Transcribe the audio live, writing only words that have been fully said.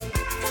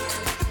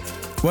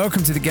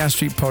Welcome to the Gas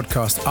Street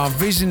Podcast. Our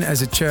vision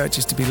as a church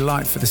is to be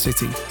light for the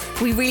city.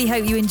 We really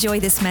hope you enjoy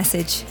this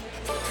message.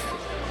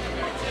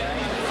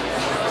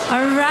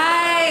 All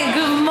right,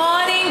 good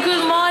morning,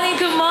 good morning,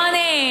 good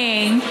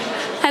morning.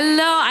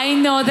 Hello, I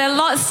know there are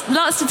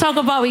lots to talk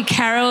about with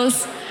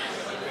carols.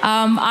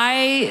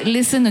 I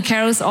listen to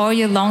carols all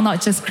year long,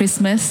 not just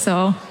Christmas,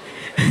 so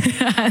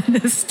I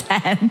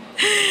understand.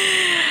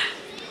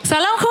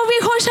 Salam Kobi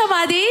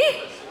Khoshamadi.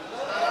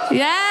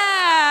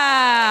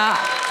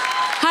 Yeah.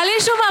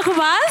 Halishu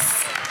Makubas.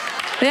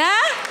 Yeah.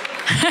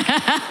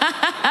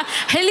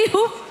 Heli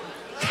hoop.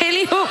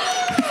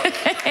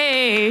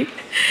 Hey.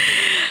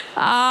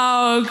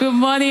 Oh, good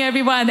morning,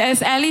 everyone.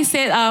 As Ali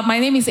said, my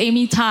name is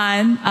Amy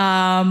Tan.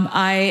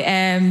 I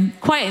am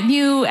quite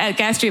new at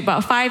Gas Street,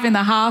 about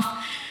 5.5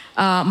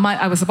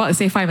 I was about to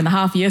say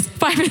 5.5 years,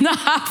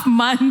 5.5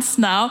 months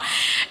now.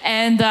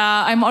 And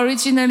I'm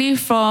originally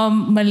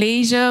from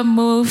Malaysia,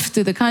 moved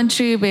to the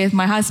country with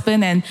my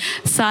husband and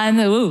son.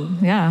 Ooh,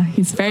 yeah,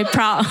 he's very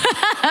proud.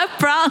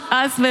 Proud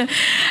husband.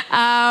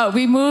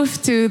 We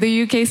moved to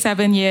the UK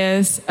 7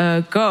 years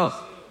ago.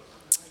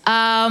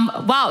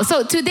 Wow,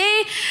 so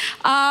today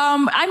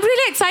I'm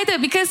really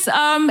excited because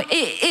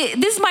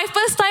this is my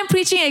first time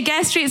preaching at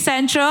Gas Street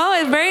Central.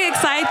 It's very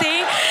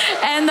exciting,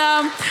 and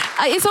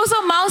it's also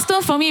a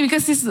milestone for me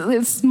because it's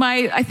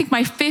I think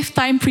my 5th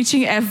time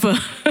preaching ever.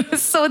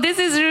 So this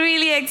is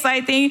really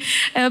exciting,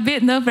 and a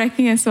bit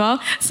nerve-wracking as well.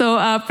 So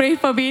pray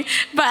for me.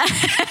 But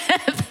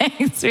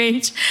thanks,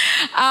 Rach.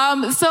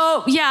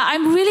 So yeah,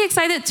 I'm really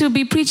excited to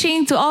be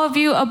preaching to all of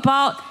you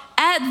about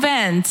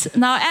Advent.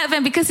 Now,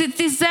 Advent, because it's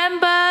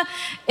December,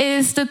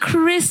 is the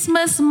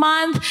Christmas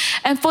month.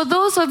 And for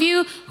those of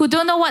you who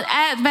don't know what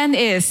Advent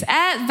is,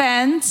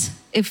 Advent,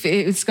 if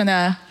it's going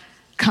to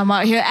come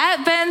out here,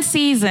 Advent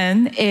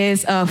season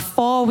is a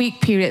 4-week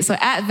period. So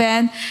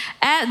Advent,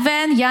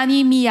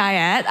 yani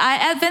miyayat.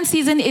 Advent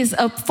season is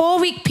a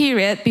 4-week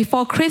period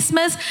before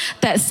Christmas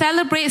that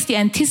celebrates the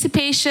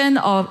anticipation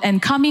of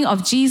and coming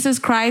of Jesus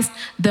Christ,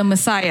 the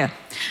Messiah.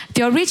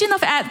 The origin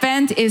of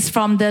Advent is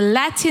from the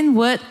Latin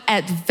word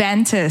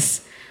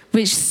adventus,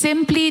 which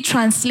simply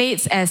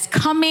translates as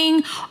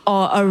coming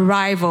or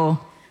arrival.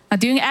 Now,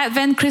 during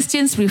Advent,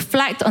 Christians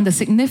reflect on the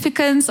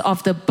significance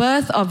of the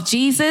birth of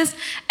Jesus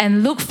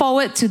and look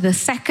forward to the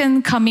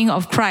second coming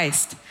of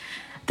Christ.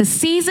 The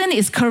season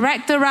is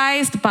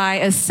characterized by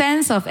a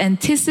sense of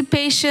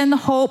anticipation,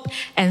 hope,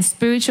 and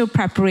spiritual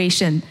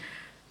preparation.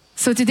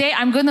 So today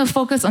I'm going to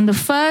focus on the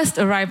first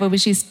arrival,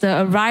 which is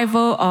the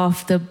arrival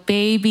of the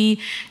baby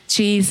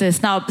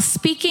Jesus. Now,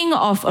 speaking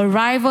of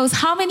arrivals,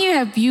 how many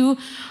of you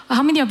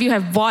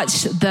have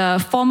watched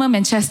the former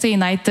Manchester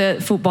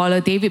United footballer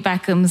David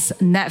Beckham's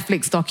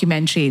Netflix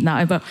documentary?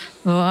 Now,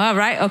 all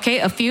right, okay,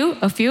 a few,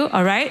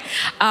 all right.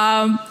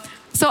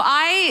 So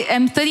I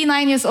am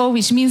 39 years old,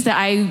 which means that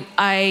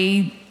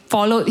I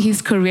followed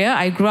his career.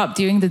 I grew up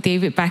during the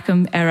David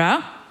Beckham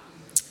era.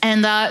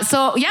 And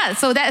so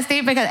that's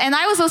David Beckham. And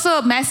I was also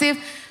a massive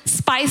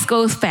Spice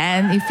Girls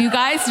fan. If you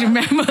guys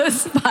remember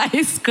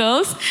Spice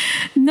Girls.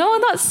 No.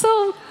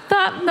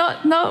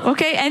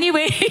 Okay,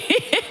 anyway.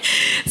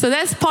 So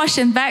that's Posh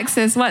and Bags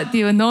as what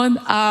they were known.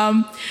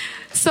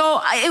 So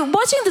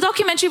watching the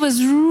documentary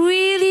was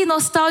really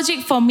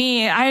nostalgic for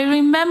me. I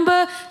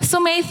remember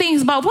so many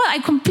things, but what I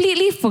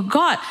completely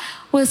forgot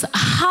was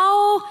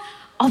how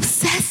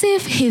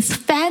obsessive his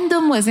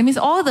fandom was. It means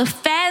all the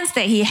fans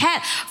that he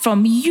had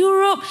from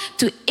Europe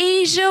to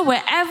Asia,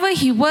 wherever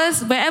he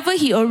was, wherever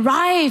he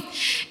arrived,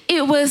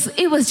 it was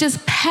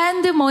just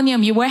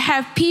pandemonium. You would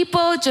have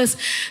people just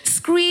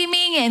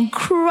screaming and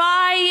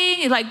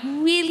crying, like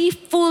really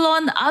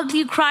full-on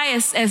ugly cry,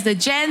 as the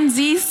Gen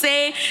Z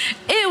say.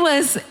 It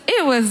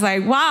was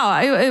like, wow,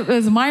 it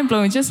was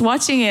mind-blowing just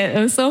watching it. It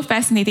was so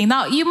fascinating.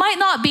 Now, you might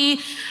not be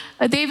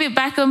a David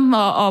Beckham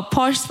or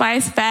Posh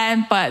Spice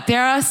fan, but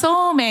there are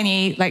so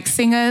many like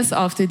singers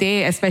of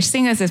today,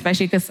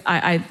 especially because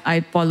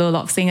I follow a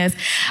lot of singers,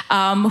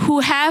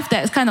 who have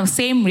that kind of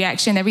same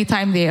reaction every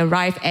time they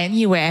arrive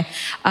anywhere.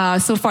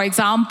 So for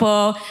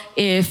example,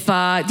 if,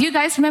 do you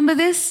guys remember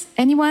this?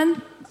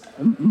 Anyone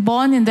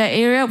born in that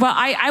area? Well,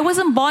 I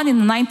wasn't born in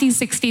the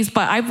 1960s,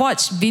 but I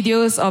watched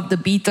videos of the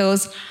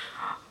Beatles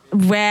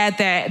where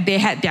they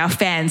had their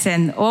fans,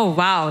 and oh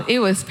wow, it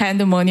was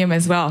pandemonium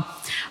as well.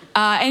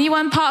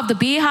 Anyone part of the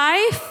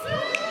Beehive?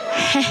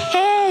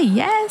 Hey,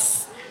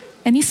 yes.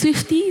 Any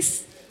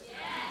Swifties?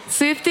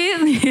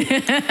 Swifties?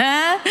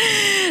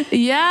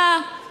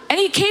 Yeah.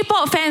 Any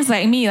K-pop fans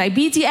like me, like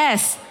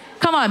BTS?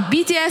 Come on,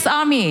 BTS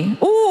Army.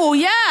 Oh,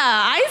 yeah.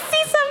 I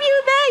see some of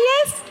you there,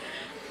 yes.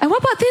 And what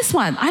about this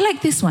one? I like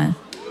this one.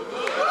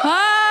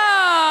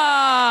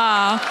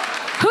 Oh.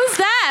 Who's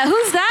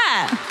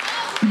that?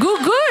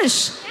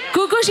 Gugush.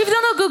 Gugush, if you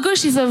don't know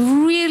Gugush, she's a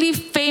really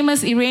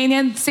famous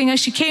Iranian singer.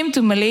 She came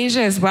to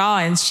Malaysia as well,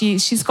 and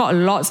she's got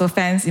lots of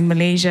fans in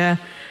Malaysia.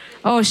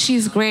 Oh,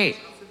 she's great.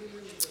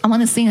 I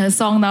want to sing her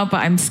song now,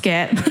 but I'm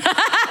scared.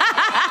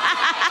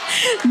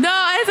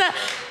 No,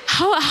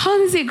 how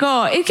does it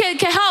go? It can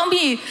help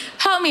me.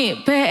 Help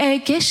me.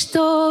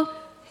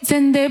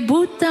 Zende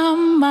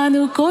butam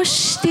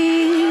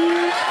manukoshti.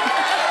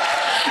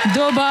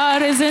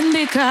 Dobar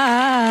zende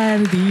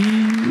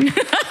kardi.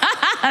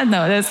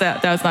 No,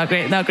 that was not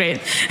great. Not great.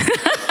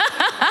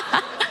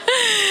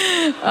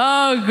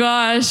 Oh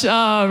gosh.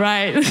 Oh,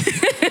 right.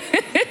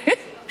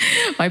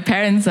 My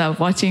parents are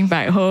watching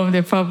back home.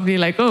 They're probably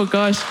like, oh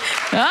gosh.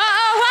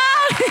 Oh,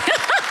 wow.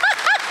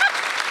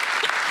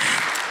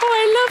 Oh,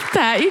 I love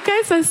that. You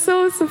guys are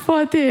so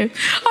supportive.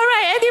 All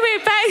right, anyway,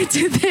 back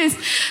to this.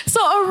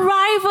 So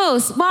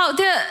arrivals. Wow,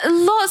 there are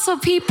lots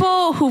of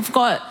people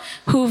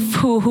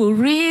who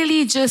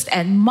really just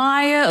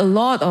admire a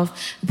lot of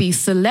these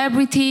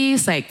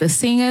celebrities, like the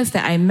singers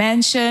that I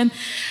mentioned.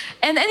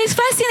 And it's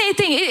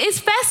fascinating. It's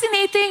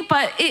fascinating,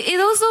 but it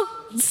also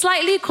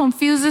slightly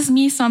confuses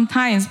me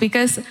sometimes,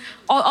 because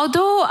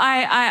although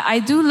I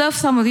do love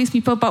some of these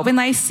people, but when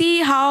I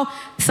see how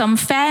some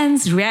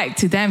fans react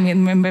to them,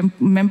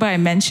 remember I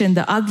mentioned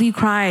the ugly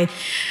cry,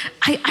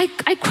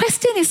 I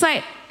question, it's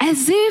like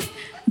as if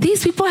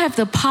these people have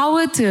the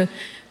power to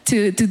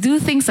do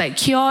things like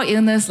cure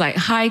illness like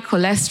high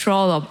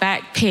cholesterol or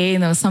back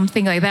pain or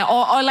something like that,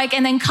 or like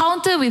an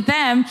encounter with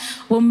them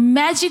will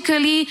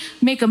magically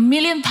make £1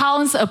 million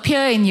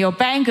appear in your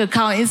bank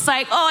account. It's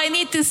like, oh, I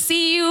need to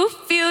see you,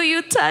 feel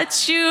you,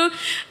 touch you,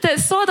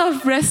 that sort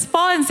of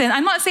response. And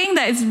I'm not saying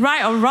that it's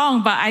right or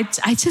wrong, but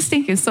I just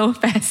think it's so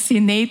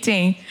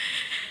fascinating.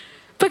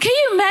 But can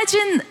you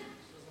imagine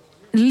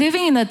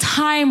living in a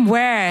time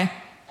where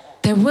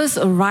there was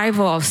a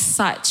arrival of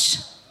such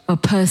a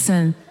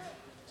person?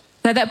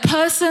 That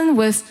person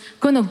was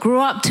going to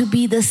grow up to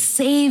be the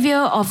savior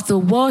of the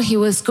world. He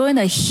was going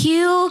to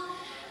heal.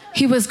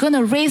 He was going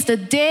to raise the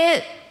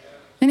dead.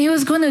 And he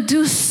was going to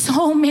do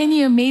so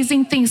many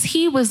amazing things.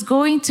 He was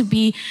going to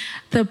be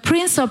the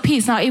Prince of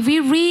Peace. Now, if we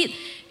read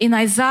in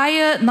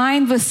Isaiah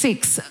 9 verse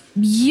 6,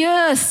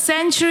 years,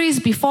 centuries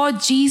before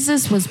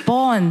Jesus was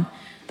born,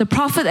 the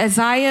prophet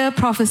Isaiah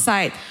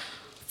prophesied,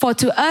 "For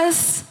to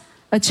us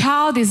a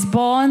child is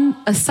born,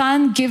 a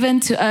son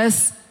given to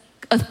us,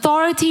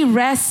 authority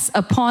rests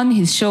upon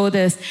his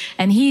shoulders,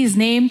 and he is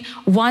named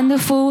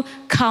Wonderful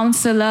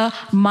Counselor,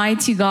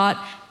 Mighty God,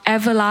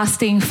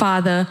 Everlasting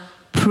Father,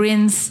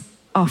 Prince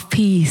of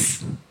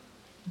Peace."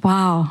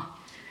 Wow.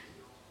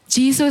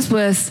 Jesus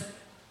was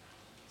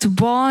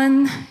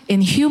born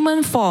in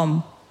human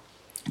form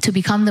to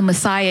become the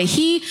Messiah.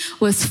 He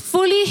was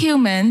fully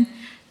human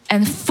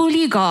and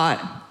fully God.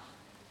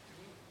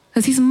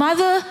 Because his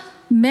mother,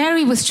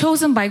 Mary, was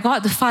chosen by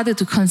God the Father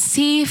to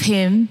conceive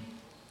him.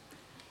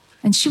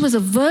 And she was a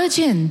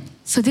virgin.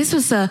 So this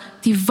was a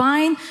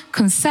divine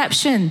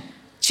conception.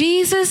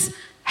 Jesus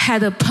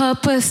had a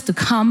purpose to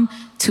come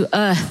to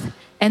earth.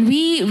 And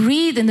we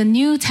read in the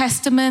New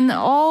Testament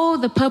all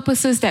the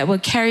purposes that were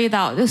carried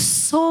out. There's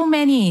so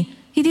many.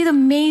 He did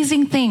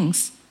amazing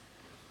things.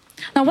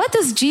 Now, what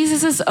does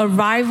Jesus'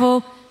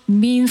 arrival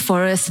mean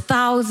for us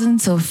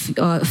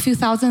a few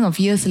thousand of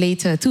years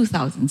later?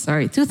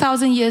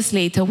 2,000 years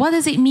later. What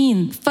does it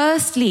mean?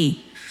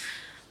 Firstly,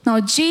 now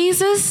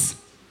Jesus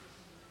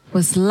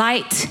was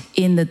light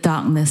in the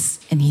darkness,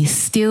 and he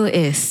still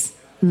is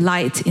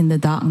light in the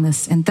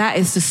darkness. And that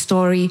is the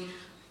story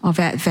of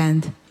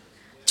Advent.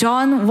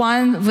 John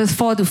 1 verse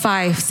 4 to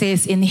 5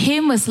 says, "In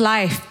him was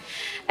life,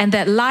 and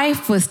that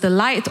life was the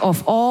light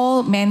of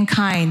all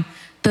mankind.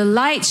 The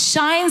light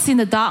shines in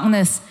the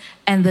darkness,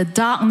 and the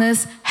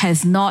darkness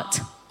has not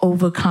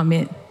overcome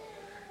it."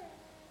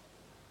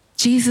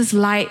 Jesus'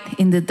 light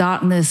in the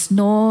darkness,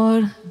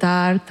 Nor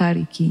Dar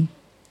Tariki.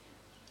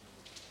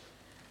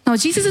 Now,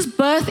 Jesus'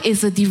 birth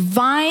is a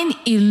divine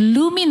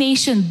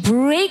illumination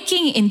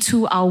breaking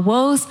into our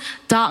world's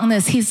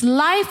darkness. His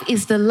life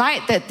is the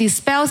light that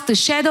dispels the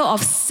shadow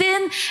of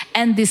sin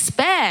and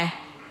despair.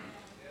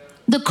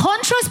 The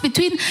contrast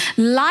between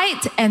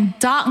light and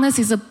darkness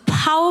is a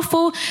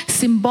powerful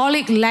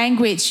symbolic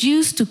language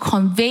used to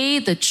convey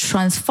the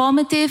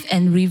transformative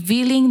and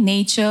revealing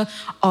nature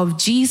of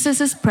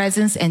Jesus'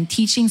 presence and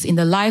teachings in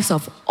the lives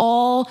of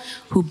all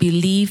who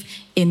believe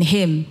in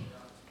him.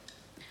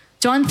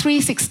 John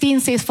 3:16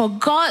 says, "For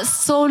God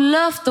so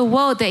loved the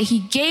world that he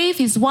gave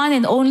his one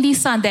and only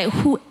Son, that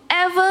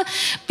whoever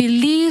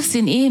believes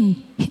in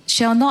him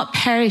shall not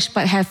perish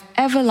but have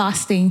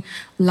everlasting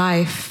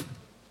life."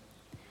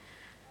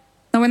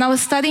 Now, when I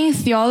was studying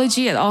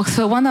theology at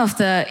Oxford, one of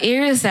the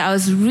areas that I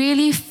was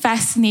really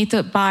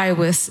fascinated by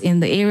was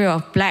in the area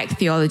of Black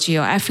theology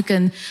or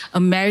African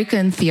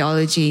American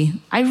theology.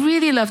 I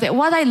really loved it.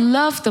 What I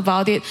loved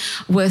about it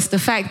was the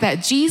fact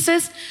that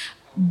Jesus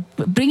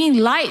bringing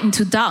light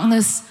into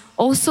darkness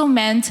also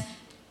meant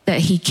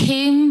that he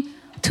came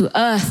to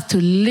earth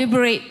to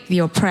liberate the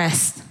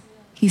oppressed.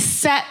 He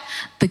set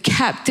the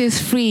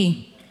captives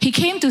free. He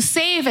came to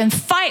save and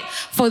fight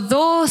for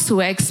those who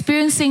were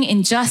experiencing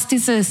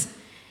injustices.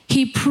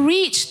 He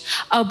preached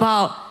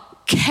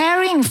about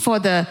caring for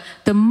the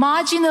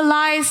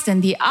marginalized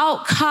and the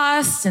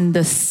outcasts and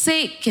the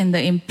sick and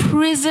the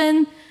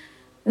imprisoned.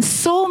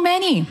 So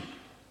many.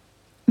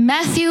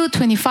 Matthew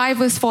 25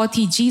 verse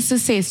 40,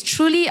 Jesus says,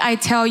 "Truly I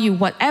tell you,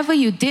 whatever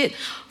you did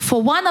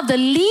for one of the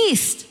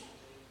least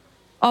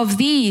of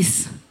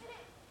these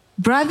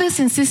brothers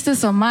and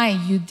sisters of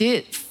mine you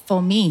did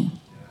for me.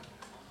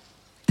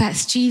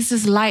 That's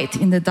Jesus' light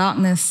in the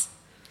darkness.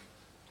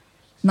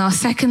 Now,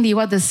 secondly,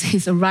 what does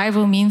his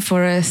arrival mean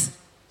for us?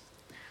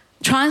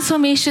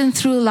 Transformation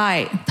through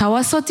light.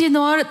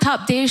 Tawasotinor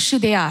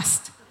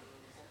tapdeshudeast.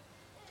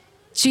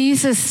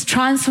 Jesus'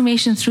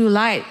 transformation through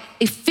light.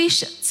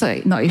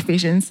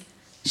 Ephesians.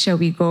 Shall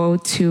we go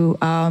to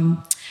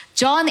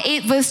John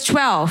 8 verse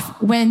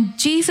 12. When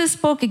Jesus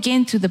spoke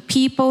again to the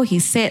people, he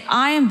said,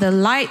 I am the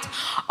light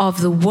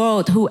of the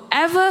world.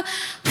 Whoever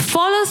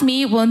follows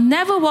me will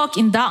never walk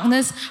in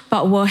darkness,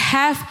 but will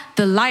have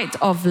the light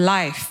of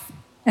life.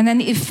 And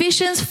then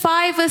Ephesians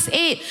 5 verse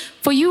 8,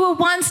 for you were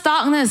once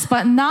darkness,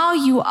 but now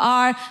you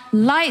are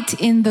light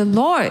in the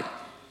Lord.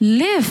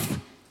 Live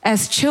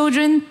as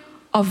children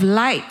of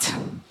light.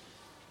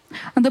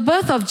 And the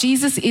birth of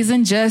Jesus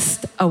isn't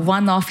just a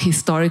one-off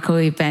historical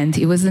event.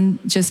 It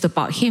wasn't just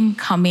about him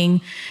coming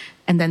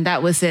and then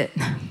that was it.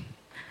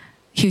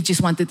 He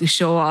just wanted to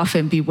show off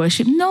and be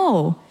worshipped.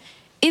 No,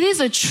 it is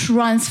a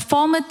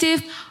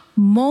transformative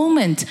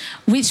moment,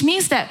 which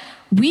means that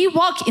we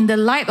walk in the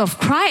light of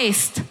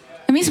Christ.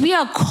 It means we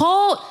are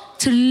called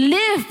to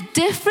live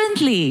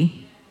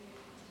differently.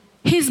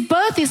 His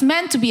birth is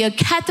meant to be a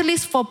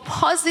catalyst for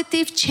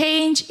positive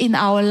change in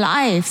our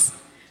lives,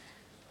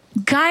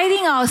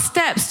 guiding our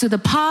steps to the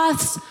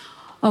paths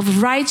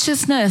of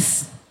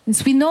righteousness.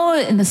 As we know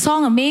in the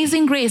song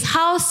Amazing Grace,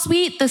 how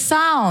sweet the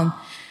sound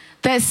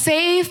that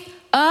saved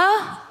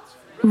a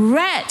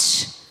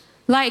wretch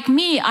like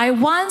me. I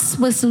once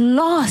was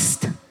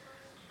lost,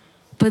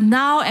 but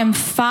now am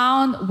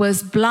found,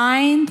 was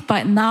blind,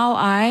 but now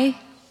I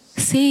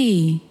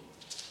see.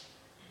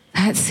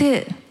 That's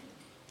it.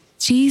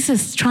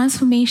 Jesus'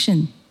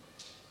 transformation.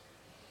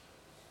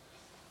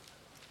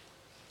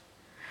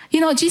 You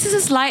know,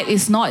 Jesus' light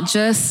is not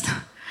just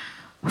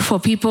for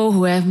people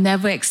who have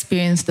never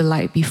experienced the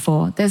light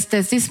before. There's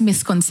this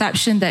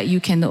misconception that you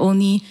can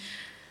only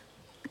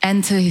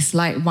enter his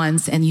light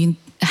once and you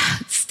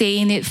stay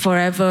in it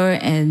forever.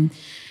 And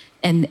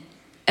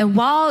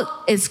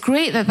while it's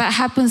great that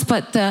happens,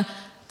 but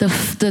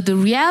the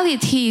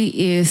reality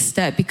is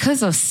that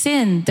because of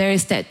sin, there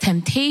is that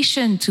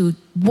temptation to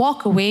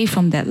walk away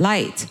from that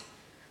light.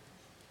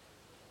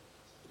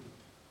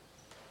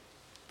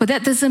 But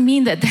that doesn't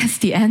mean that that's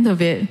the end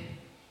of it.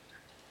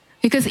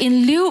 Because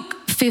in Luke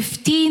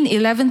 15,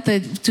 11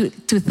 to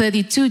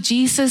 32,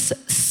 Jesus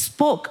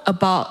spoke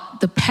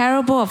about the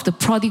parable of the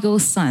prodigal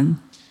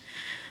son.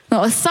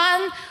 Now, a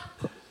son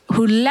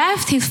who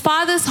left his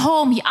father's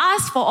home, he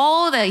asked for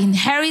all the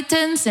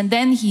inheritance, and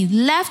then he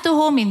left the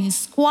home and he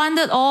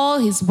squandered all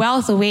his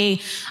wealth away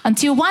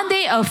until one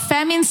day a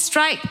famine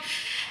struck.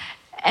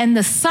 And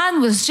the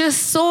son was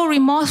just so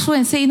remorseful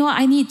and said, you know what,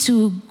 I need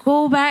to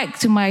go back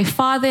to my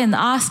father and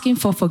ask him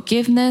for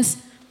forgiveness.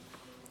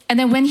 And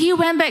then when he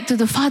went back to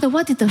the father,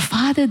 what did the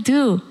father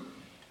do?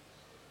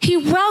 He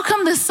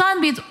welcomed the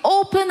son with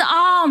open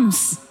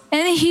arms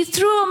and he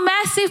threw a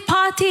massive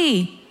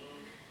party.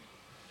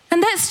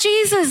 And that's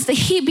Jesus.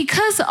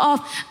 Because of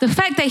the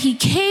fact that he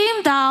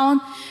came down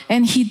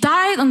and he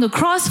died on the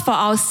cross for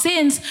our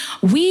sins,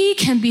 we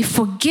can be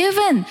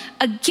forgiven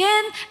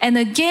again and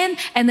again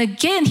and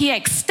again. He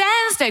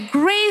extends that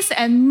grace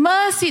and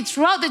mercy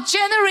throughout the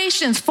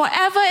generations,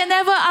 forever and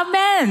ever.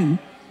 Amen.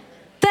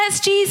 That's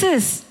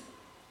Jesus.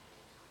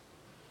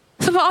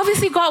 So but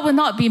obviously God will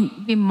not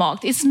be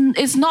mocked.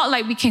 It's not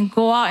like we can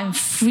go out and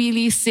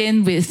freely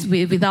sin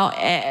without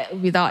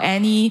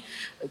any.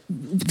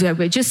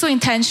 We're just so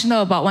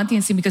intentional about wanting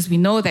to sin because we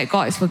know that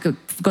God is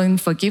going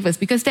to forgive us.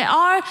 Because there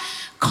are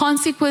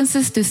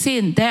consequences to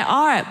sin. There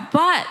are.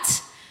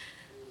 But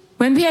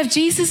when we have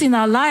Jesus in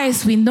our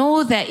lives, we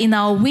know that in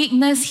our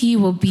weakness, he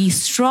will be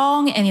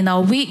strong. And in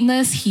our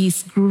weakness,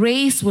 his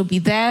grace will be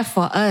there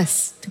for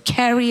us to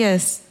carry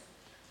us.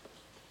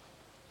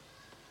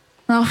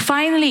 Now,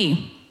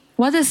 finally,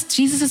 what does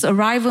Jesus'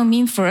 arrival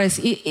mean for us?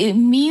 It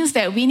means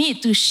that we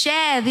need to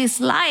share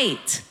this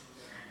light.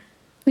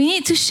 We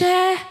need to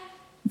share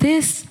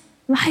this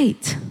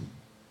light.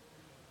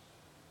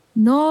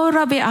 No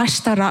Rabbi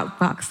Ashtarak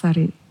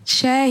Baksarit.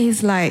 Share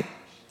his light.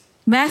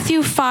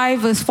 Matthew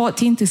 5, verse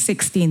 14 to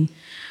 16.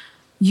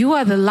 You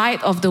are the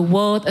light of the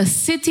world. A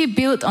city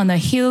built on a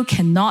hill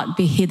cannot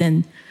be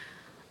hidden.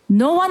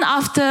 No one,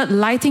 after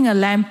lighting a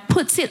lamp,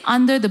 puts it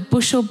under the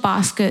bushel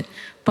basket,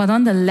 but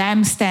on the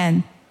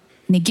lampstand.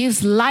 And it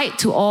gives light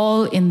to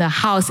all in the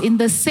house. In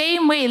the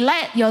same way,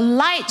 let your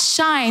light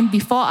shine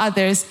before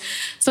others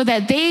so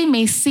that they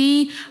may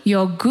see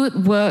your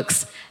good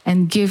works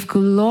and give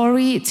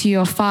glory to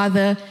your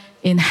Father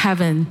in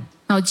heaven.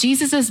 Now,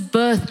 Jesus'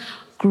 birth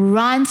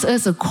grants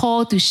us a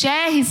call to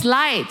share his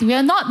light. We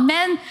are not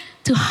meant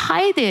to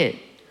hide it.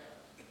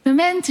 We're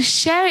meant to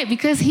share it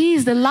because he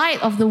is the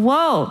light of the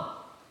world.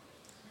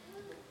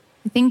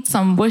 I think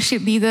some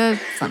worship leader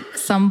at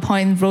some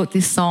point wrote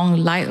this song,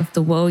 Light of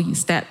the World, You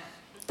Step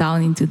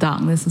Down into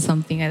Darkness or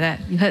something like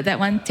that. You heard that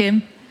one,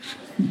 Tim?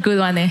 Good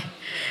one, eh?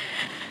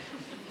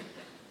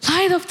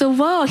 Light of the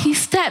world, he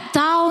stepped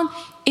down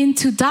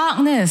into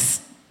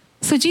darkness.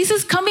 So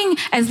Jesus coming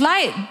as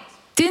light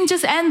didn't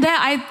just end there.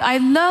 I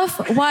love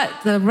what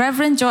the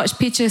Reverend George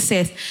Pitcher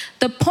says.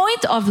 The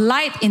point of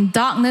light in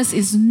darkness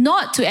is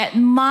not to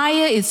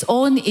admire its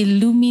own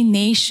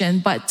illumination,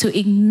 but to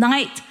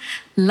ignite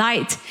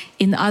light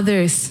in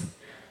others.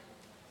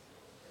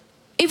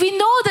 If we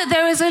know that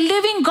there is a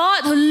living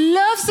God who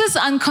loves us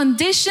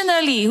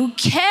unconditionally, who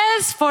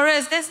cares for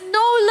us, there's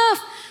no love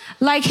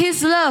like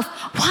his love.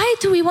 Why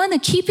do we want to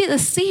keep it a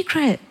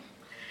secret?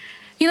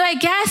 You know,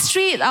 at Gas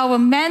Street, our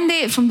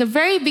mandate from the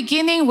very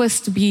beginning was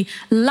to be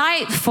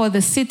light for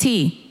the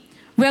city.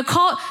 We're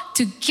called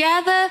to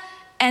gather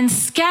and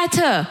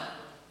scatter,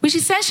 which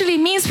essentially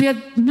means we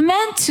are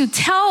meant to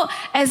tell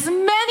as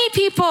many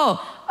people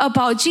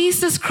about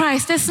Jesus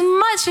Christ as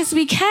much as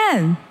we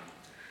can.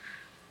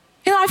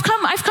 You know,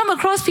 I've come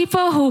across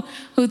people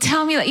who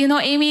tell me, like, you know,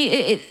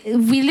 Amy,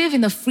 we live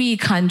in a free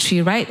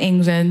country, right,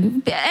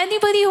 England.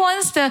 Anybody who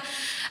wants to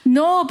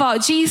know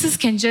about Jesus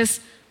can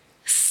just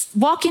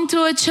walk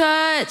into a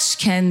church,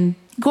 can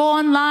go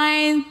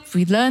online.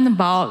 We learn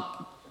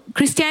about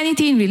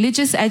Christianity and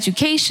religious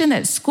education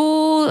at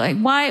school. Like,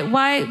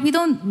 why? We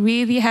don't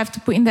really have to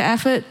put in the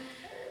effort.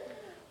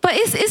 But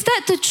is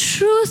that the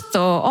truth,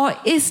 though? Or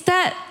is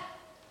that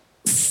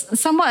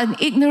somewhat an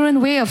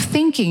ignorant way of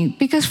thinking?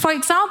 Because, for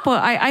example,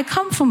 I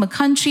come from a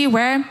country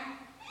where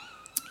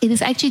it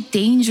is actually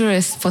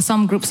dangerous for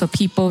some groups of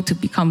people to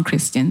become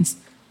Christians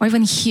or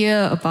even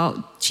hear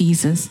about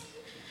Jesus.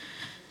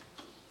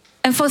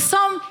 And for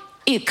some,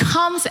 it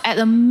comes at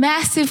a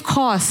massive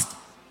cost.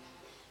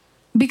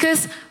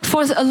 Because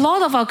for a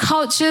lot of our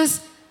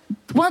cultures,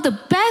 one of the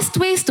best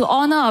ways to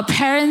honor our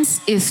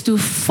parents is to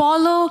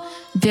follow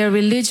their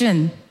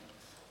religion.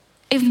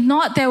 If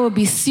not, there will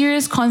be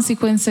serious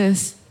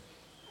consequences.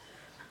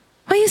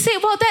 But you say,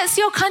 well, that's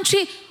your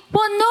country.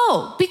 Well,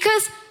 no,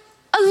 because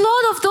a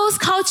lot of those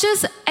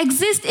cultures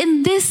exist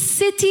in this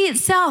city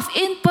itself,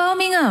 in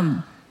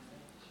Birmingham.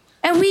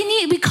 And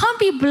we can't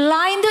be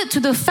blinded to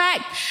the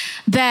fact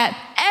that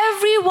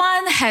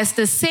everyone has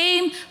the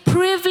same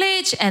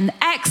privilege and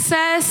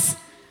access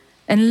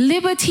and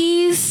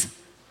liberties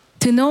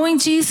to knowing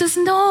Jesus.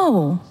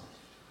 No.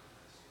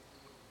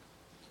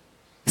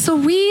 So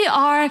we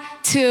are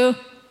to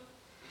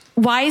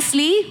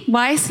wisely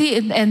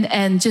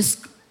and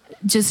just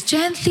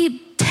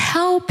gently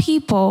tell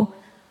people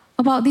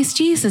about this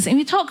Jesus. And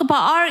we talk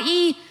about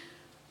RE.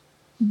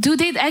 Do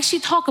they actually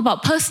talk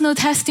about personal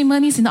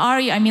testimonies in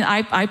RE? I mean,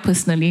 I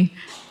personally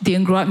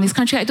didn't grow up in this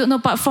country. I don't know.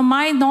 But from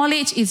my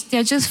knowledge,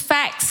 they're just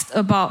facts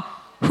about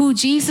who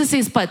Jesus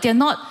is, but they're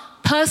not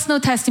personal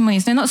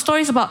testimonies. They're not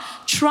stories about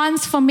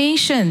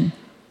transformation.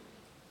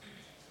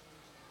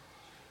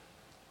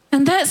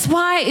 And that's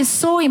why it's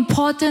so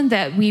important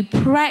that we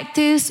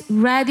practice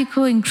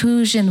radical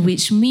inclusion,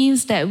 which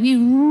means that we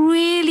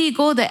really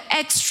go the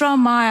extra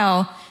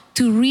mile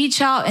to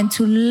reach out and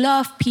to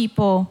love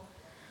people.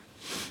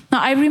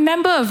 Now, I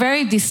remember a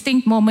very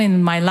distinct moment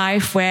in my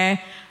life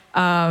where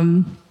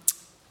God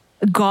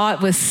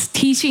was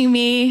teaching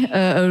me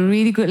a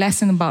really good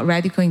lesson about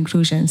radical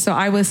inclusion. So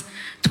I was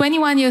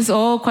 21 years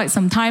old, quite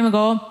some time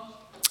ago.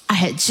 I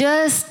had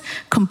just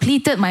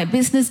completed my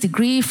business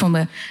degree from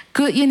a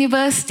good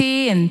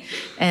university and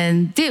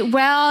did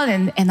well,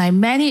 and I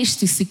managed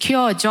to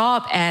secure a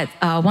job at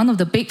one of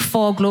the big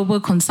 4 global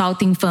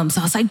consulting firms.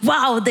 So I was like,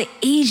 wow, the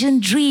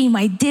Asian dream,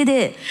 I did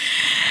it.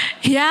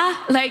 Yeah,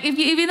 like if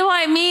you know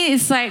what I mean,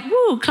 it's like,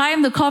 woo,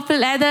 climb the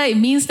corporate ladder. It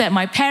means that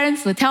my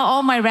parents will tell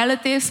all my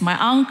relatives, my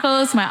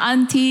uncles, my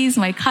aunties,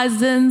 my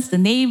cousins, the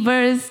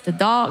neighbors, the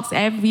dogs,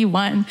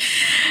 everyone.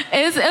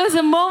 It was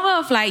a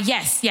moment of like,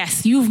 yes,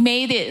 you've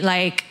made it.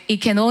 Like,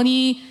 it can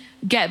only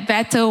get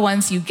better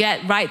once you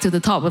get right to the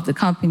top of the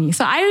company.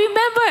 So I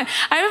remember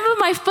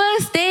my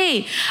first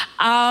day.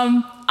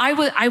 I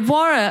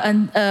wore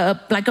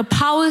a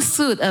power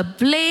suit, a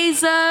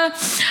blazer,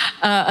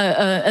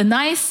 a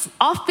nice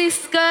office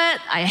skirt.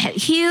 I had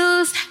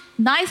heels,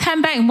 nice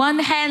handbag in one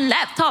hand,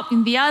 laptop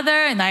in the other,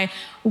 and I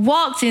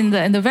walked in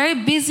the very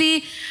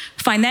busy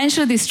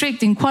financial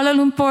district in Kuala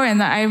Lumpur.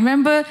 And I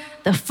remember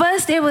the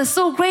first day was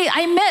so great.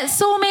 I met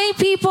so many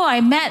people.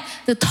 I met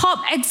the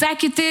top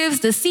executives,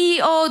 the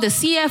CEO, the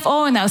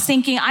CFO, and I was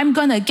thinking, I'm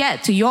gonna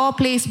get to your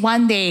place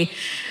one day.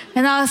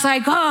 And I was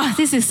like, oh,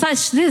 this is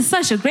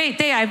such a great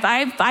day.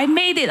 I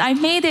made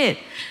it.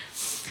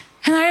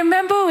 And I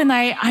remember when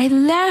I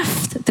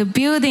left the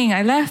building,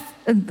 I left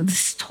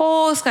this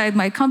tall sky,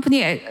 my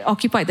company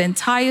occupied the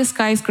entire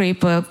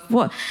skyscraper,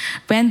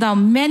 went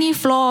down many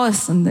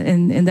floors in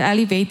the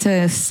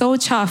elevator, so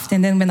chuffed.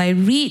 And then when I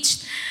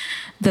reached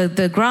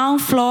the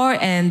ground floor,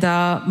 and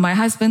my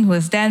husband, who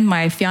was then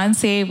my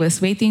fiancé,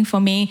 was waiting for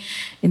me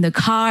in the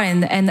car.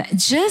 And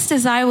just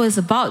as I was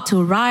about to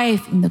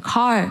arrive in the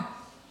car,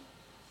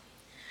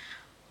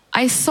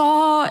 I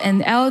saw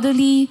an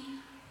elderly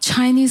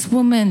Chinese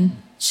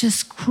woman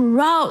just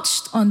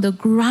crouched on the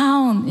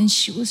ground, and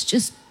she was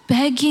just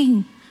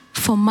begging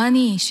for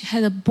money. She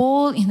had a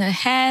bowl in her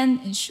hand,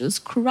 and she was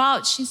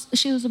crouched.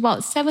 She was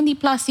about 70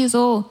 plus years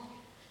old.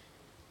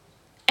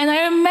 And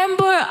I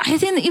remember I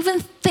didn't even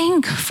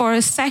think for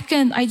a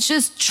second. I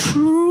just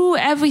threw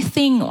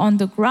everything on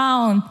the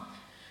ground.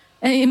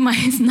 And in my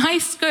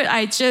nice skirt,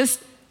 I just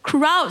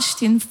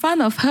crouched in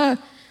front of her.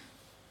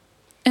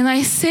 And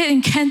I said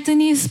in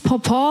Cantonese,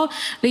 "Papa,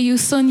 le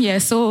yusun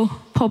yeso,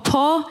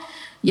 Papa,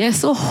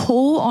 yeso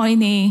ho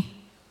oine."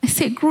 I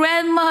said,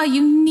 "Grandma,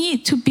 you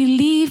need to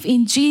believe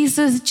in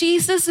Jesus.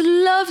 Jesus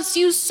loves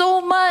you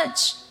so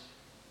much."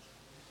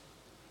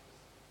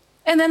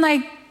 And then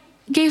I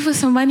gave her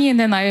some money, and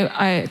then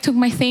I took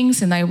my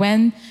things and I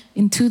went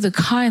into the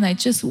car and I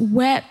just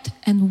wept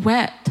and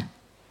wept.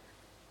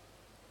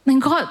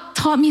 And God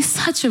taught me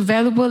such a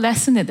valuable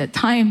lesson at that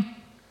time,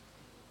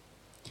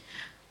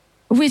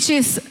 which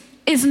is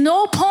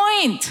no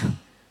point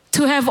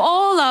to have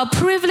all our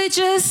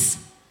privileges,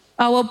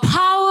 our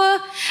power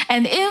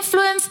and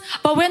influence,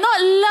 but we're not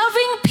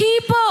loving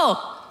people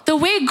the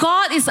way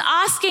God is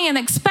asking and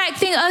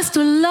expecting us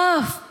to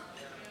love.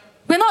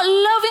 We're not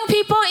loving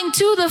people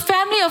into the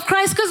family of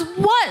Christ, because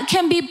what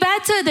can be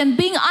better than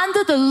being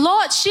under the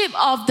lordship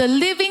of the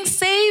living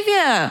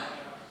Savior?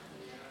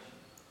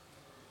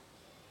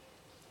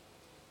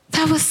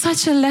 That was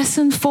such a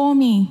lesson for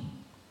me.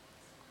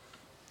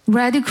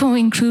 Radical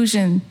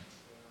inclusion,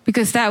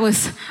 because that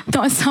was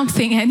not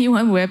something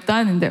anyone would have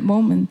done in that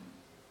moment.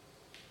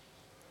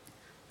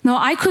 No,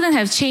 I couldn't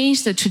have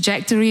changed the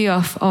trajectory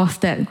of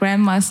that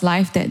grandma's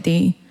life that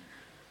day.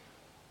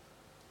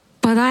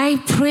 But I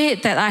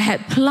prayed that I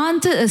had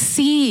planted a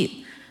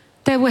seed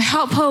that would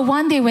help her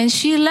one day when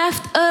she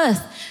left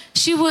earth.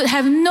 She would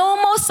have no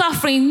more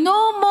suffering,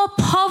 no more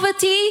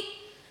poverty,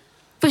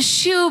 but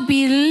she'll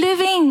be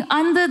living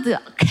under the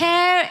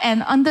care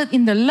and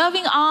in the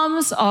loving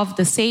arms of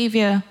the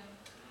Savior.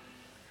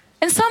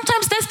 And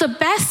sometimes that's the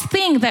best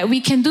thing that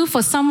we can do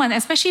for someone,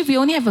 especially if we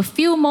only have a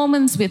few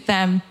moments with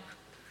them.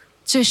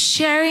 Just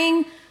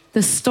sharing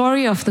the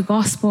story of the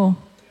gospel.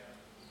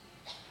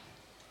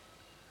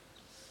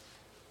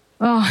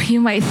 Oh, you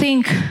might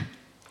think,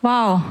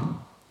 wow,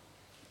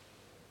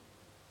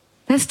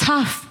 that's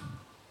tough.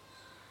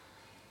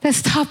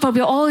 That's tough, but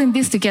we're all in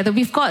this together.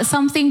 We've got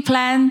something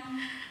planned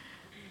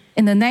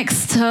in the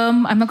next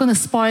term. I'm not going to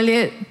spoil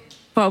it,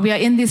 but we are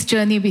in this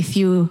journey with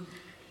you.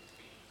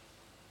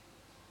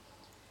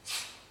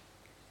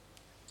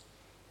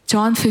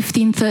 John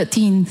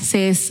 15:13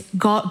 says,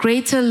 "God,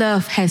 greater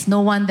love has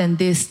no one than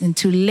this, than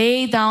to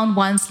lay down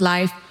one's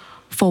life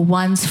for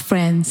one's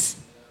friends."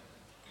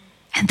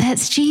 And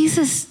that's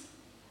Jesus.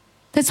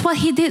 That's what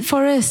he did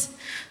for us.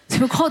 So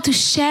we're called to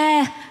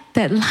share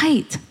that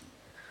light.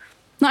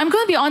 Now, I'm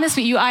going to be honest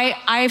with you.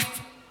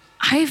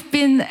 I've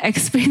been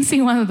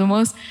experiencing one of the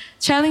most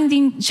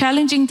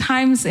challenging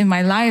times in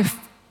my life,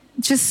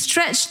 just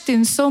stretched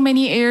in so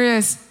many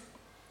areas.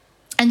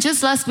 And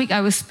just last week, I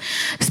was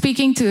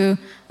speaking to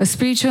a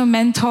spiritual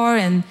mentor,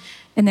 and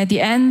at the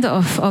end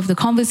of the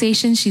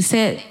conversation, she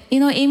said,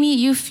 "Amy,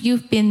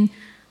 you've been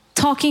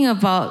talking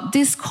about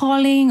this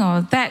calling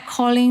or that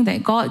calling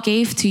that God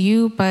gave to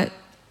you, but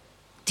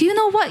do you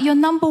know what your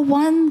number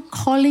one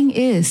calling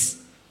is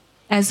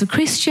as a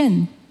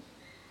Christian?"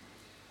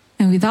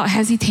 And without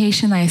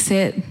hesitation, I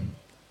said,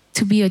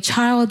 "To be a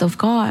child of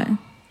God,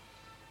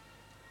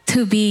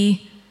 to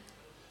be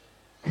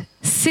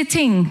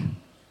sitting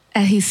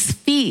at his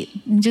feet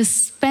and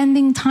just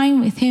spending time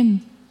with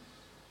him."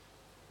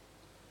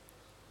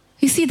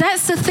 You see,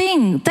 that's the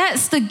thing.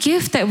 That's the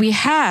gift that we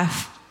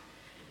have.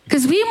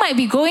 Because we might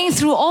be going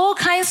through all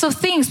kinds of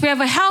things. We have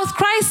a health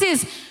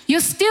crisis.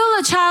 You're still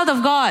a child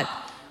of God.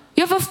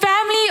 You have a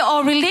family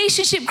or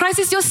relationship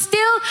crisis. You're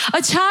still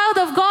a child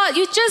of God.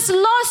 You just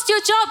lost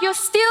your job.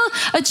 You're still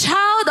a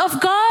child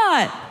of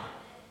God.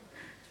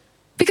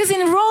 Because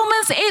in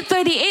Romans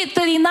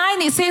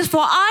 8:38-39, it says,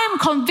 "For I am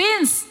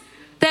convinced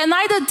that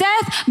neither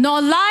death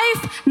nor life,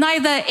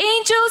 neither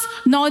angels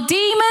nor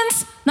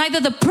demons, neither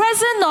the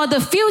present nor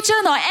the future,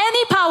 nor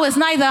any powers,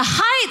 neither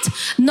height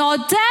nor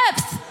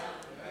depth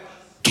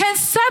can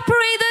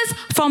separate us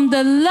from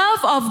the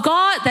love of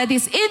God that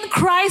is in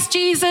Christ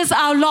Jesus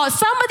our Lord."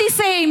 Somebody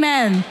say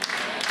amen.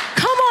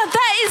 Come on,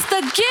 that is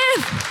the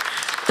gift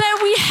that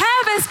we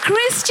have as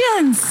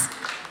Christians.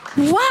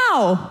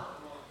 Wow.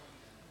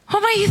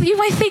 You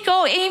might think,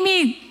 "Oh,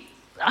 Amy,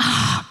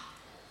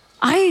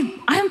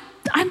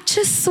 I'm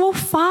just so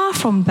far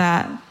from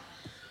that.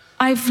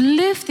 I've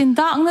lived in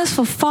darkness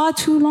for far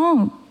too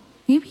long."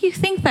 Maybe you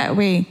think that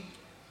way.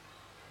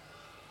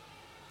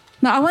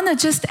 Now, I want to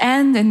just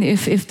end, and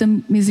if the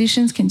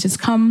musicians can just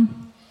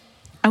come,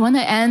 I want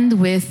to end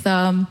with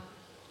a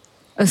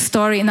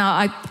story.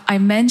 Now, I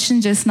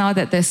mentioned just now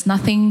that there's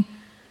nothing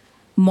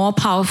more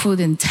powerful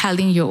than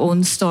telling your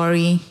own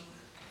story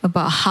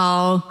about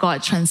how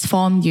God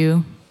transformed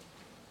you.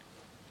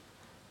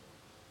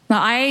 Now,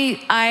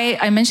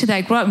 I mentioned that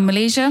I grew up in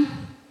Malaysia.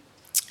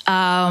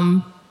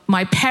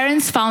 My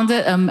parents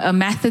founded a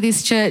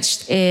Methodist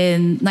church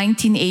in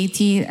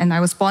 1980, and I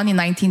was born in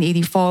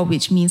 1984,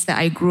 which means that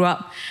I grew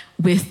up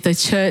with the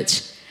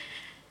church.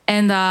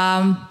 And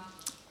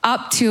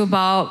up to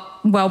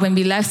when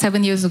we left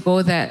 7 years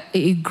ago, that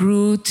it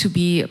grew to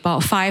be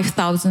about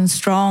 5,000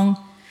 strong.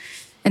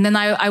 And then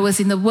I was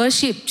in the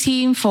worship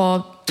team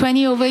for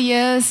 20 over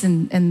years,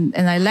 and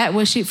I led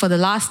worship for the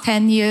last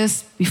 10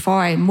 years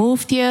before I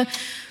moved here.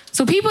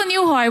 So people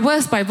knew who I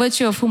was by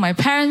virtue of who my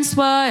parents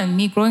were, and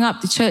me growing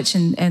up the church,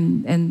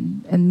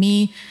 and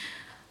me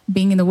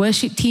being in the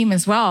worship team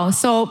as well.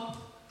 So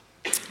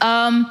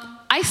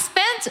I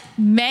spent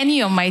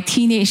many of my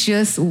teenage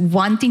years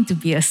wanting to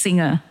be a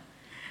singer.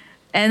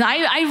 And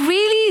I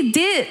really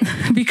did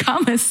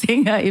become a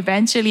singer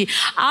eventually.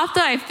 After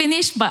I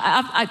finished, but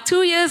after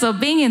 2 years of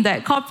being in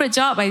that corporate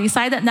job, I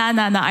decided,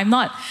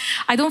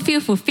 I don't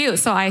feel fulfilled.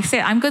 So I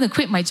said, I'm going to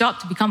quit my job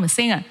to become a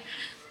singer.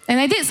 And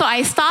I did. So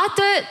I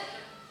started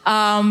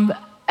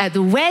at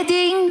the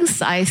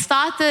weddings. I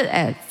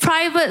started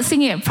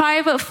singing at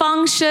private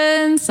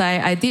functions.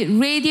 I did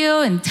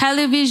radio and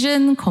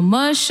television,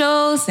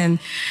 commercials, and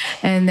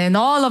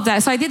all of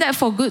that. So I did that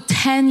for a good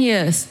 10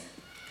 years.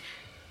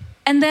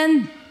 And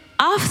then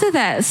after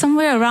that,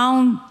 somewhere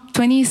around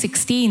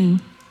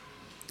 2016,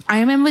 I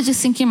remember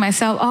just thinking to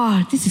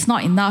myself, this is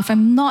not enough.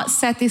 I'm not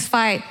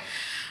satisfied.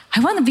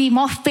 I want to be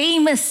more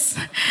famous.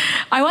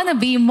 I want to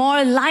be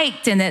more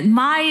liked and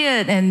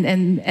admired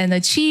and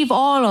achieve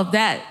all of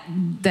that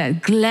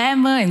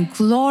glamour and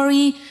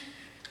glory.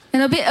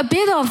 And a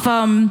bit of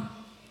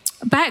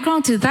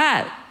background to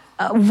that.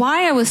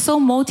 Why I was so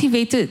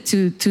motivated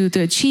to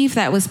achieve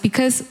that was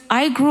because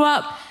I grew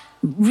up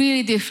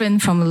really different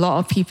from a lot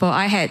of people.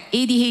 I had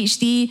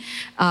ADHD.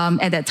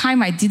 At that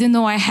time, I didn't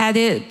know I had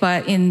it,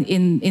 but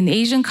in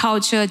Asian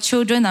culture,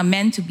 children are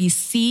meant to be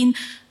seen,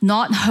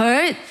 not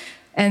heard.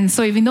 And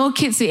so if you know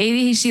kids with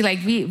ADHD,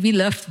 like we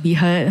love to be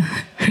heard.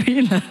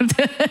 We loved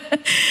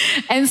it.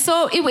 And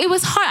so it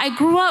was hard. I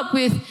grew up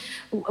with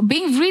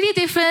being really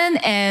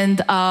different,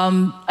 and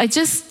I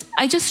just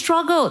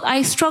struggled.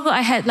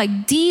 I had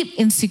like deep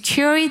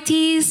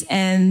insecurities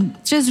and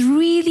just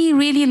really,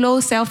 really low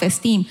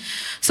self-esteem.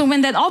 So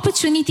when that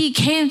opportunity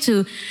came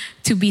to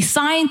be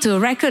signed to a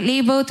record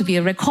label, to be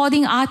a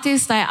recording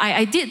artist,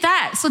 I did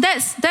that. So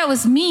that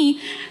was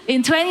me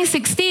in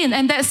 2016.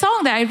 And that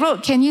song that I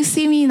wrote, Can You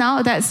See Me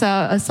Now? That's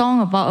a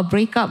song about a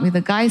breakup with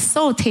a guy,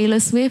 so Taylor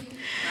Swift.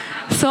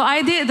 So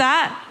I did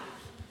that.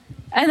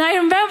 And I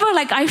remember,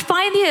 like, I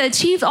finally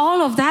achieved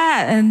all of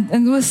that,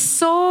 and was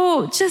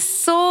so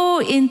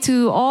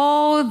into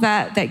all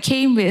that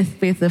came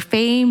with the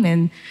fame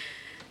and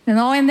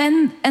all. And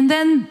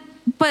then,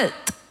 but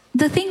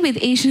the thing with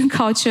Asian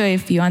culture,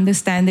 if you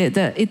understand it,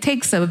 that it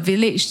takes a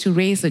village to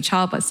raise a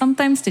child, but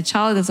sometimes the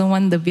child doesn't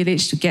want the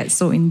village to get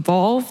so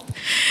involved.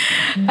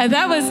 And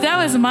that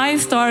was my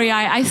story.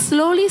 I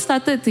slowly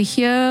started to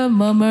hear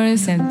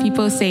murmurs and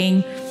people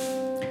saying,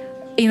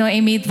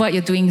 Amy, what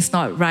you're doing is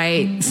not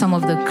right. Some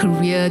of the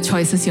career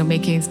choices you're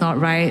making is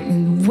not right.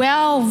 And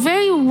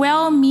very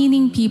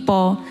well-meaning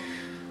people.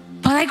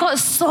 But I got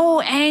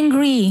so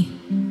angry.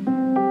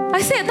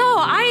 I said, no,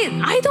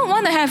 I don't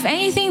want to have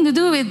anything to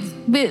do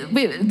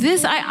with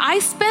this. I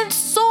spent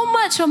so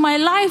much of my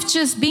life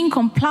just being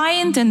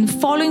compliant and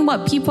following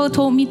what people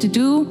told me to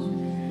do.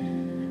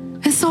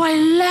 And so I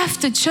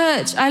left the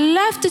church.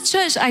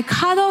 I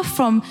cut off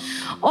from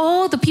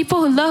all the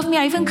people who love me.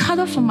 I even cut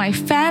off from my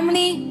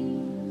family.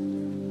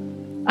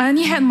 I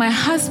only had my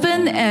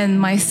husband and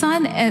my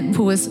son,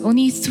 who was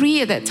only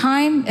 3 at that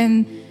time,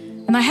 and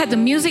I had the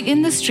music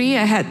industry.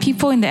 I had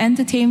people in the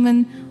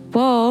entertainment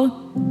world.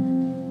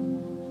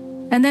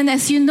 And then,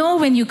 as you know,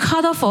 when you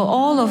cut off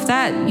all of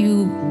that,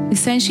 you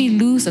essentially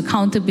lose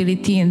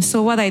accountability. And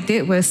so what I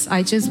did was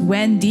I just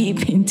went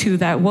deep into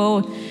that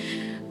world,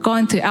 got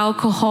into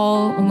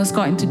alcohol, almost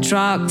got into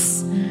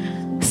drugs,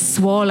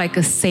 swore like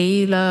a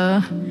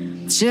sailor.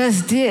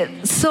 Just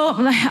did. So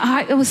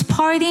I was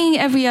partying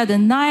every other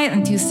night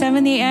until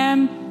 7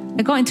 a.m.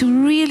 I got into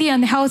really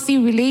unhealthy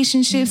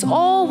relationships,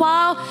 all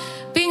while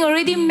being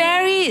already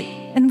married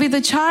and with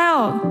a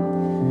child.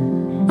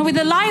 And with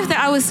the life that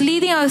I was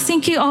leading, I was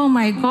thinking, oh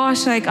my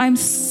gosh, like I'm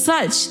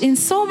in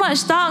so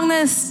much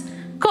darkness.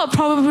 God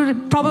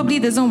probably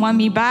doesn't want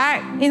me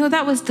back.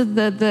 That was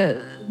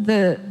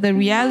the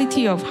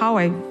reality of how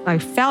I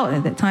felt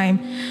at that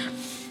time.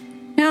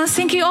 And I was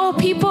thinking,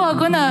 people are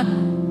gonna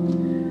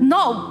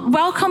not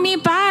welcome me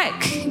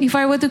back if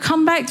I were to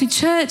come back to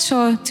church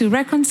or to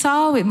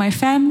reconcile with my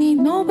family.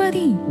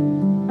 Nobody.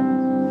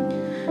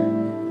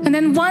 And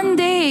then one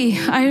day,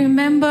 I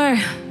remember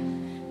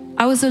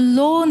I was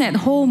alone at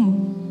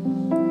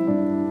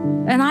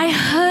home, and I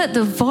heard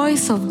the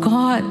voice of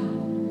God.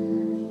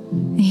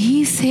 And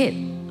He said,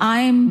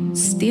 I'm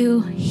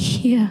still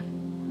here.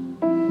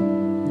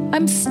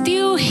 I'm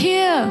still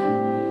here.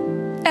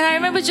 And I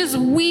remember just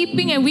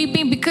weeping and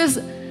weeping, because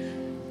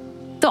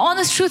the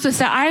honest truth was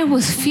that I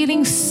was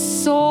feeling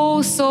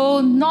so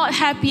not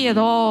happy at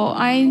all.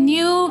 I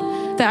knew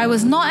that I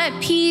was not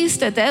at peace,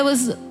 that there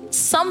was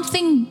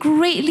something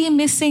greatly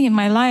missing in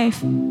my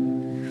life.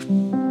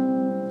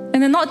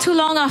 And then not too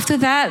long after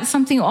that,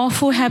 something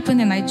awful happened,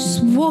 and I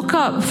just woke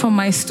up from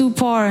my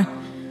stupor.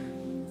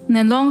 And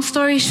then, long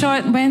story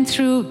short, went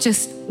through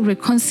just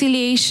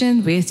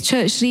reconciliation with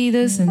church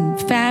leaders and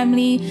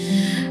family.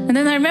 And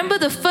then I remember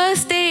the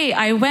first day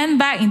I went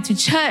back into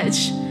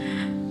church,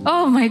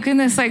 oh my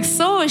goodness, like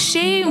so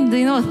ashamed,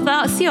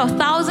 sea of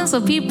thousands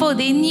of people.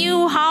 They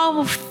knew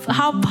how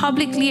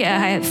publicly I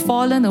had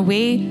fallen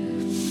away.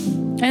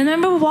 I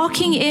remember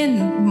walking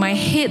in, my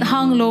head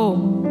hung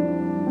low.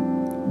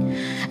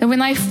 And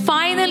when I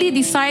finally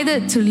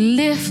decided to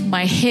lift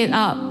my head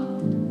up,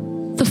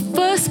 the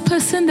first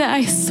person that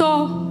I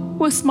saw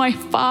was my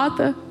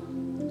father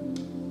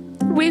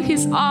with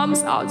his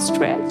arms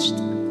outstretched.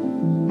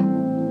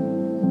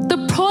 The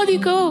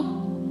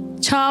prodigal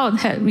child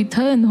had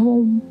returned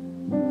home.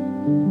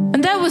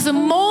 And that was a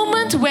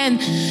moment when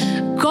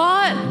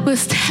God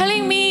was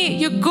telling me,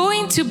 you're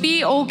going to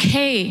be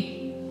okay.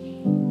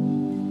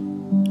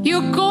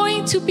 You're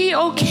going to be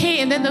okay.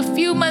 And then a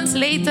few months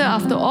later,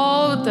 after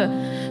all the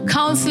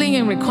counseling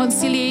and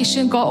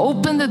reconciliation, God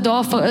opened the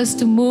door for us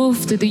to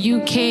move to the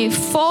UK.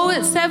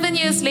 Forward 7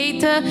 years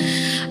later,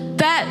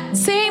 that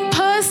same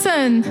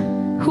person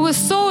who was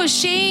so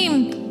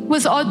ashamed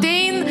was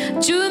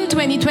ordained June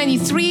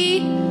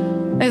 2023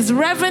 as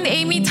Reverend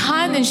Amy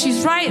Tan, and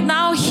she's right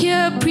now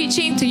here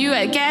preaching to you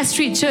at Gas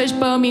Street Church,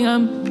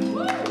 Birmingham.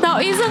 Now,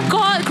 isn't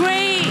God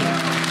great?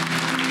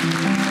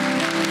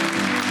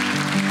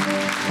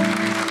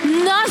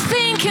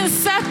 Nothing can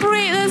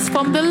separate us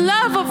from the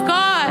love of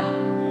God.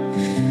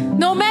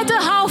 No matter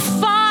how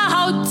far,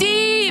 how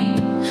deep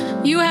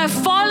you have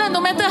fallen,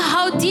 no matter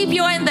how deep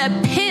you are in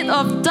that pit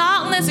of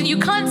darkness and you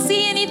can't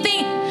see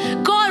anything,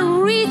 God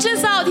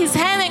reaches out his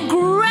hand and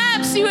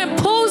grabs you and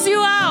pulls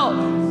you out.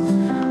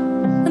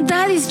 And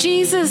that is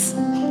Jesus.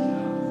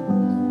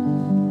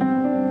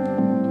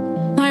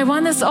 Now I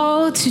want us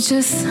all to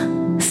just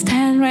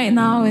stand right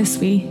now as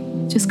we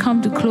just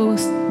come to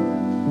close.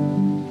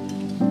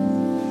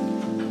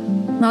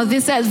 Now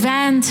this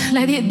Advent,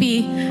 let it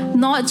be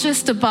not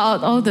just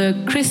about all the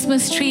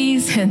Christmas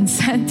trees and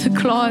Santa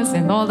Claus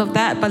and all of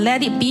that, but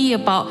let it be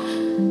about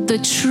the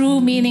true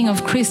meaning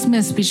of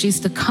Christmas, which is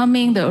the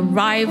coming, the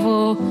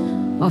arrival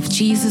of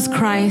Jesus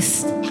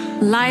Christ,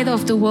 light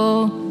of the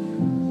world,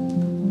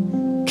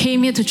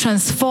 came here to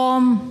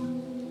transform.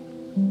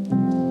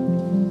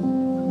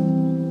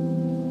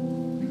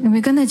 And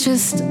we're going to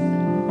just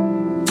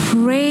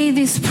pray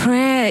this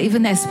prayer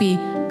even as we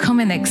come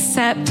and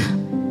accept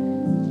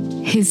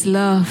his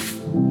love.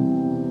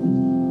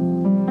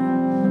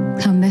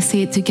 Come, let's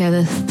say it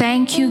together.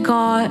 Thank you,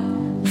 God,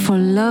 for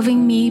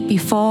loving me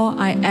before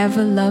I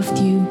ever loved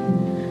you.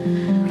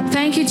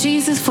 Thank you,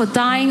 Jesus, for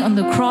dying on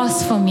the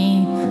cross for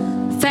me.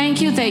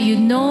 Thank you that you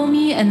know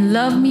me and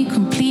love me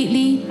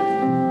completely.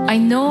 I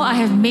know I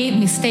have made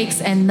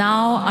mistakes, and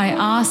now I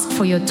ask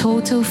for your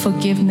total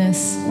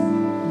forgiveness.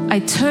 I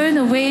turn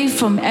away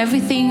from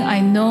everything I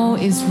know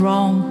is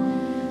wrong.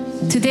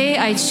 Today,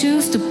 I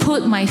choose to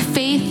put my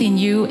faith in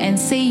you and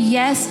say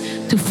yes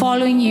to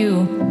following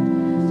you.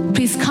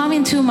 Please come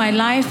into my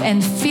life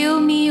and fill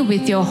me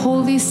with your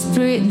Holy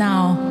Spirit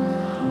now.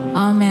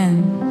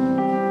 Amen.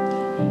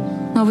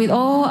 Now, with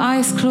all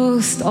eyes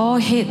closed, all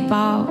head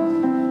bowed.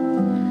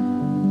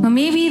 Now,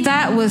 maybe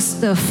that was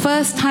the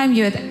first time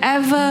you had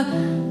ever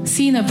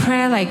seen a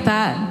prayer like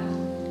that.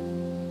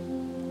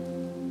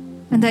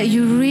 And that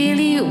you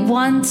really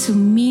want to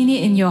mean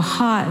it in your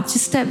heart.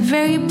 Just that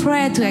very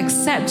prayer to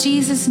accept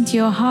Jesus into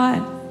your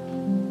heart.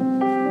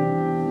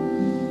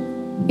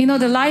 You know,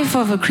 the life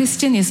of a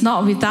Christian is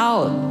not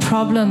without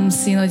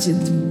problems. You know,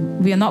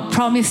 we are not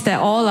promised that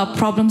all our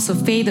problems will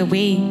fade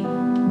away.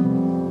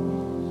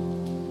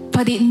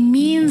 But it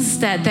means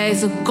that there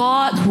is a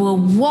God who will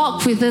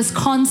walk with us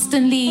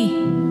constantly.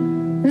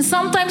 And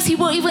sometimes he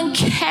will even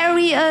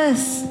carry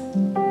us.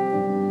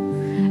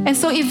 And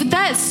so if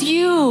that's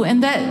you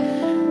and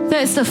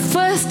that's the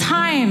first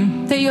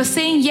time that you're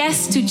saying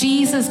yes to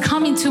Jesus,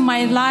 come into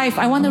my life,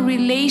 I want a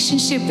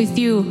relationship with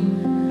you.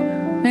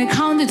 When I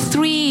count to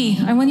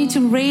 3, I want you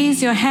to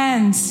raise your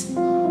hands.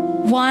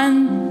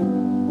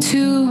 1,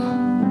 2,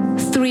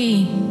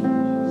 3.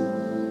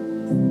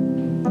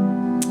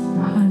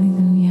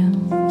 Hallelujah.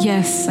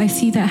 Yes, I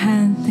see that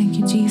hand. Thank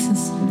you,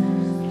 Jesus.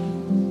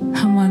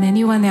 Come on,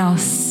 anyone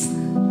else?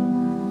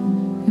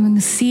 You want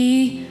to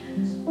see?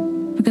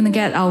 We're going to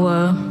get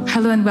our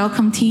hello and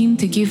welcome team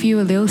to give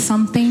you a little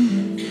something.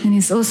 And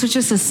it's also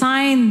just a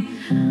sign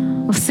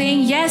of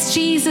saying, yes,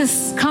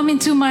 Jesus, come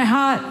into my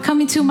heart,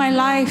 come into my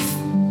life.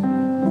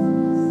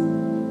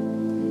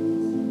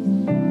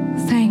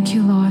 Thank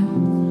you, Lord.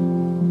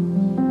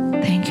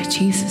 Thank you,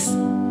 Jesus.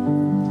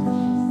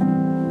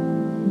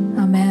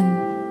 Amen.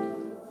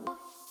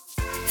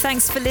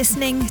 Thanks for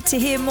listening. To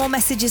hear more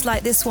messages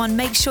like this one,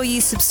 make sure you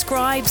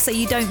subscribe so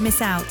you don't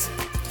miss out.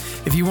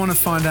 If you want to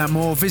find out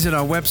more, visit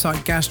our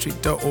website,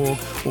 gasstreet.org,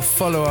 or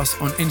follow us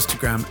on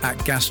Instagram at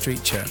Gas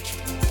Street Church.